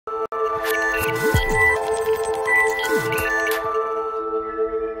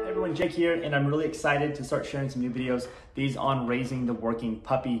Jake here, and I'm really excited to start sharing some new videos, these on raising the working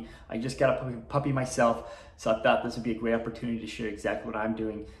puppy. I just got a puppy myself, so I thought this would be a great opportunity to share exactly what I'm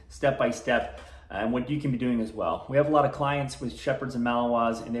doing step by step and what you can be doing as well. We have a lot of clients with Shepherds and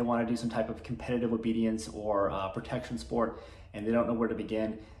Malinois, and they want to do some type of competitive obedience or protection sport, and they don't know where to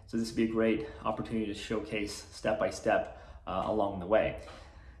begin. So this would be a great opportunity to showcase step by step along the way.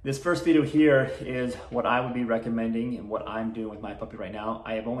 This first video here is what I would be recommending and what I'm doing with my puppy right now.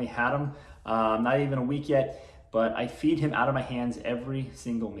 I have only had him not even a week yet, but I feed him out of my hands every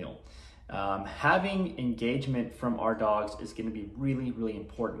single meal. Having engagement from our dogs is going to be really, really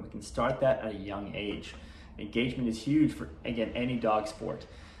important. We can start that at a young age. Engagement is huge for, again, any dog sport.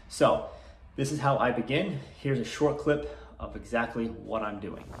 So this is how I begin. Here's a short clip of exactly what I'm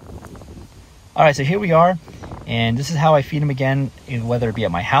doing. All right, so here we are, and this is how I feed him again, whether it be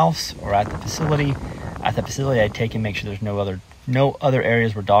at my house or at the facility. At the facility, I take him, make sure there's no other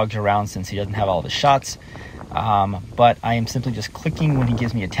areas where dogs are around, since he doesn't have all the shots. But I am simply just clicking when he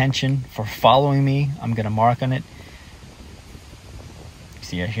gives me attention. For following me, I'm going to mark on it.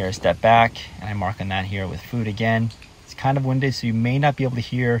 See here, I step back, and I mark on that here with food again. It's kind of windy, so you may not be able to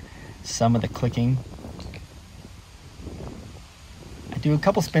hear some of the clicking. Do a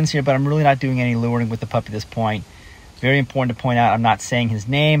couple spins here, but I'm really not doing any luring with the puppy at this point. Very important to point out, I'm not saying his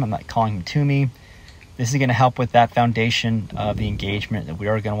name, I'm not calling him to me. This is going to help with that foundation of the engagement that we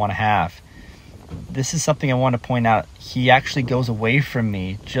are going to want to have. This is something I want to point out. He actually goes away from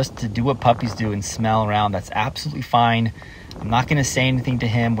me just to do what puppies do and smell around. That's absolutely fine. I'm not going to say anything to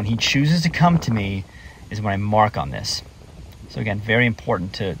him. When he chooses to come to me is when I mark on this. So again, very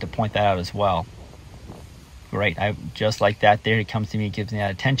important to point that out as well. Right, just like that there, he comes to me, gives me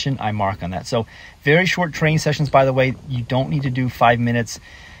that attention, I mark on that. So very short training sessions, by the way. You don't need to do 5 minutes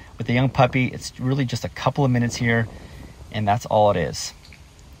with a young puppy. It's really just a couple of minutes here, and that's all it is.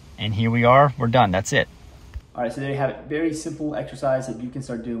 And here we are, we're done, that's it. All right, so there you have it. Very simple exercise that you can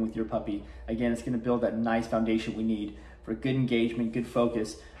start doing with your puppy. Again, it's going to build that nice foundation we need for good engagement, good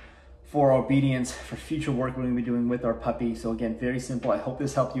focus, for obedience, for future work we're going to be doing with our puppy. So again, very simple. I hope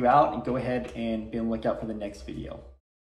this helped you out, and go ahead and be on the lookout for the next video.